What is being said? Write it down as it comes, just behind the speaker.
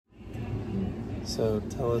So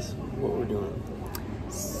tell us what we're doing.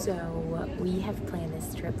 So we have planned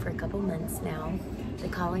this trip for a couple months now. The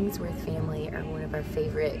Collingsworth family are one of our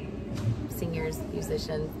favorite singers,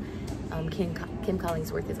 musicians. Kim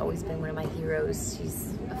Collingsworth has always been one of my heroes.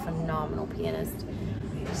 She's a phenomenal pianist.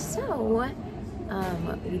 So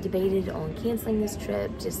we debated on canceling this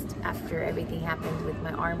trip just after everything happened with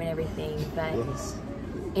my arm and everything. But Yes.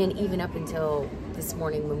 and even up until this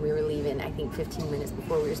morning when we were leaving, I think 15 minutes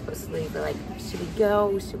before we were supposed to leave, we're like, should we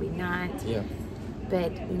go? Should we not? Yeah.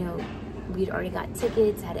 But, you know, we'd already got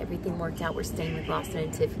tickets, had everything worked out. We're staying with Lawson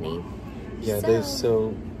and Tiffany. Yeah, they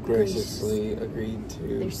so graciously agreed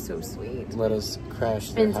to. They're so sweet. Let us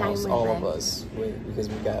crash their Spend time house, with all them. of us, because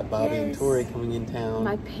we got Bobby and Yes. Tori coming in town.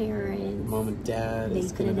 My parents. Mom and Dad.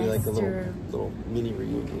 It's Nathan gonna be and like a Esther. little mini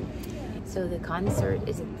reunion. So the concert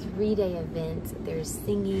is a 3-day event. There's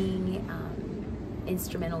singing,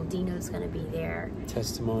 instrumental. Dino's gonna be there.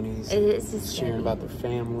 Testimonies. It's just sharing gonna about be their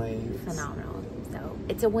family. phenomenal. So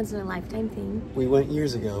it's a once in a lifetime thing. We went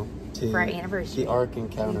years ago to For our anniversary. the Ark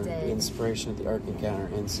Encounter, We did. the inspiration of the Ark Encounter,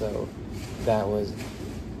 and so that was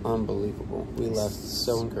unbelievable. We left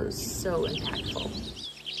so encouraged. So impactful.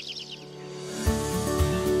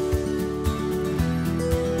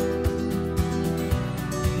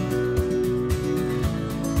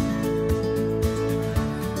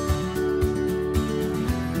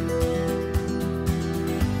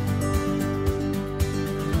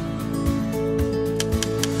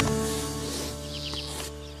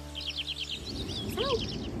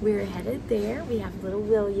 We're headed there. We have little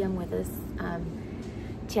William with us.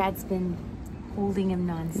 Chad's been holding him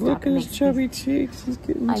nonstop. Look It at makes his me- chubby cheeks. He's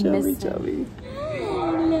getting I chubby, miss him. chubby.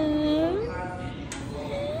 Hello.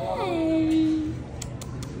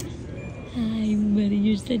 Hi, buddy.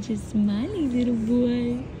 You're such a smiley little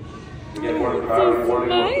boy. Get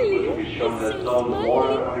boarding Be shown that zone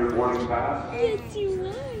 1 on your boarding pass. Yes, you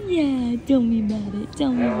are. Yeah, tell me about it.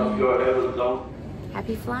 Tell me And let's about go ahead with zone. it.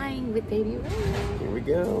 Happy flying with baby William. Here we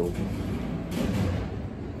go.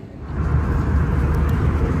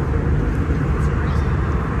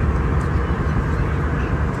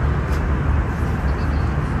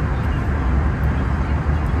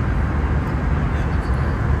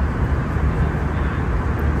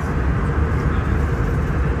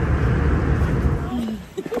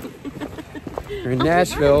 We're in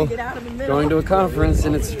Nashville, going to a conference,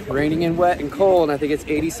 and it's raining and wet and cold, and I think it's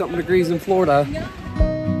 80-something degrees in Florida.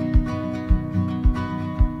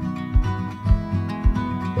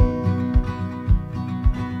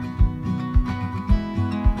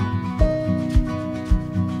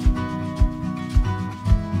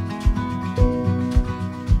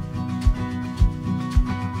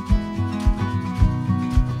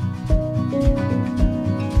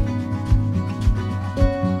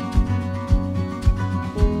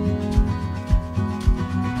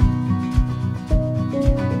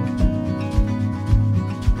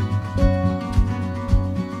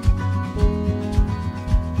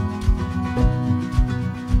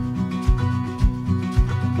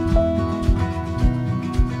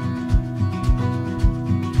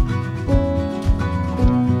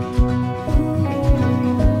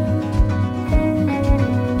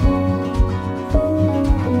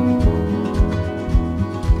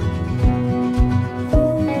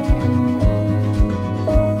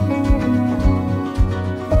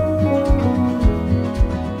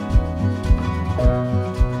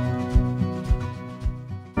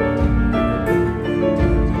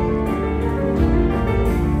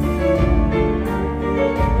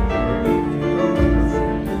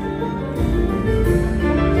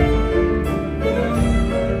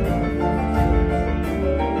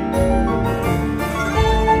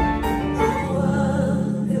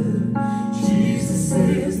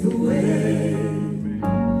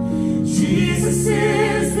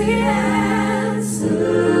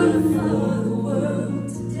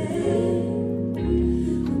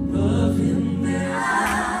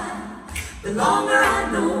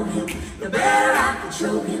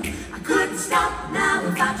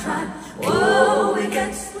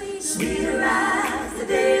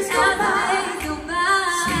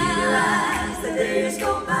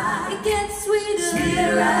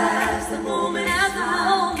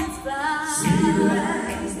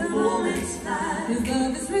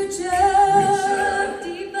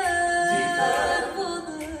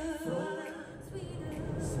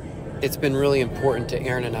 It's been really important to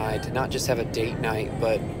Aaron and I to not just have a date night,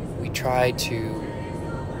 but we try to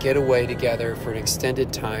get away together for an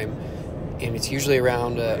extended time. And it's usually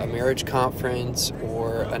around a marriage conference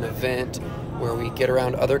or an event where we get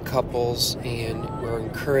around other couples and we're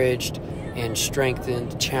encouraged and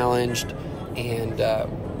strengthened, challenged, and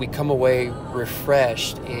we come away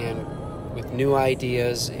refreshed and with new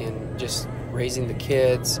ideas, and just raising the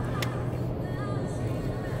kids,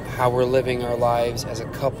 how we're living our lives as a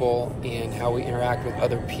couple, and how we interact with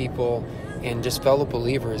other people and just fellow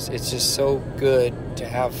believers. It's just so good to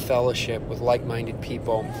have fellowship with like-minded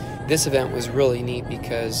people. This event was really neat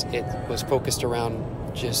because it was focused around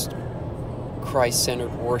just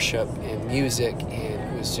Christ-centered worship and music, and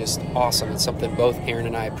it was just awesome. It's something both Aaron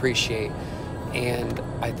and I appreciate, and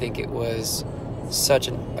I think it was such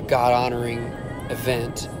a God-honoring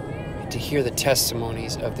event to hear the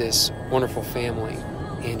testimonies of this wonderful family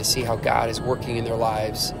and to see how God is working in their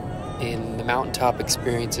lives in the mountaintop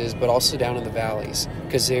experiences, but also down in the valleys,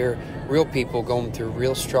 because they're real people going through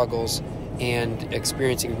real struggles and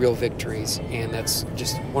experiencing real victories, and that's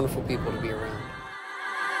just wonderful people to be around.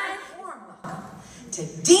 To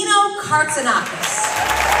Dino Kartsonakis.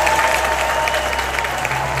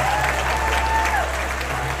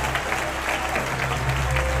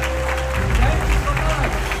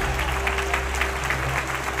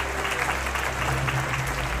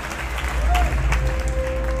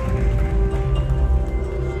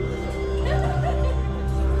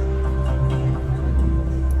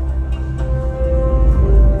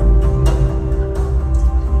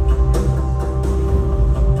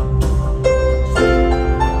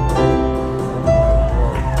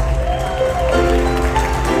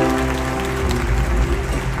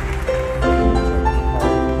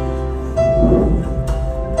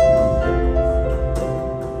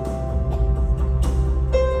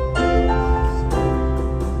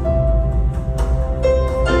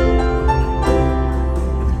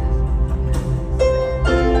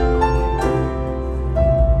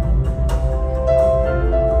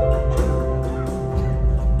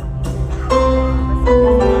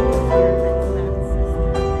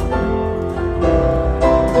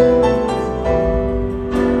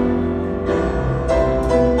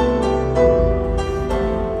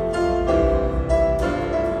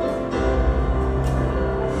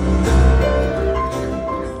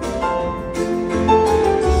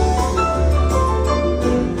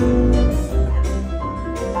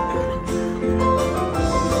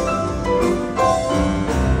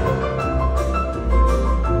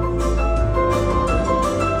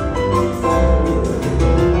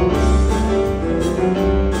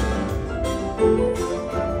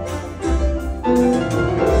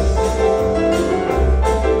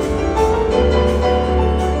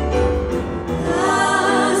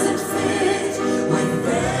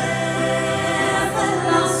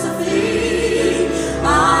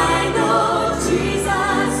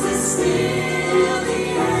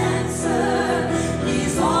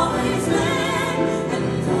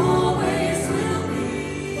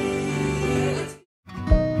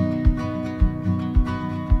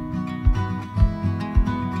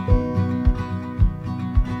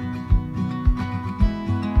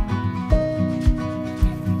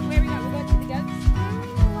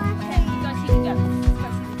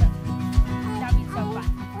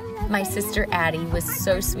 My sister Addie was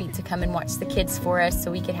so sweet to come and watch the kids for us so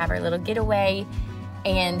we could have our little getaway,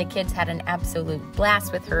 and the kids had an absolute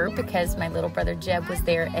blast with her because my little brother Jeb was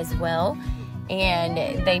there as well,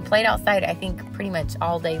 and they played outside I think pretty much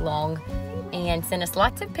all day long and sent us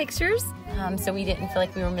lots of pictures, so we didn't feel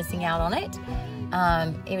like we were missing out on it.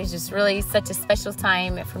 It was just really such a special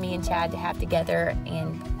time for me and Chad to have together,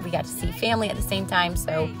 and we got to see family at the same time,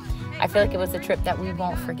 so I feel like it was a trip that we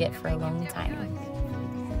won't forget for a long time.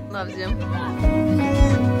 Loves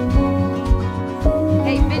you.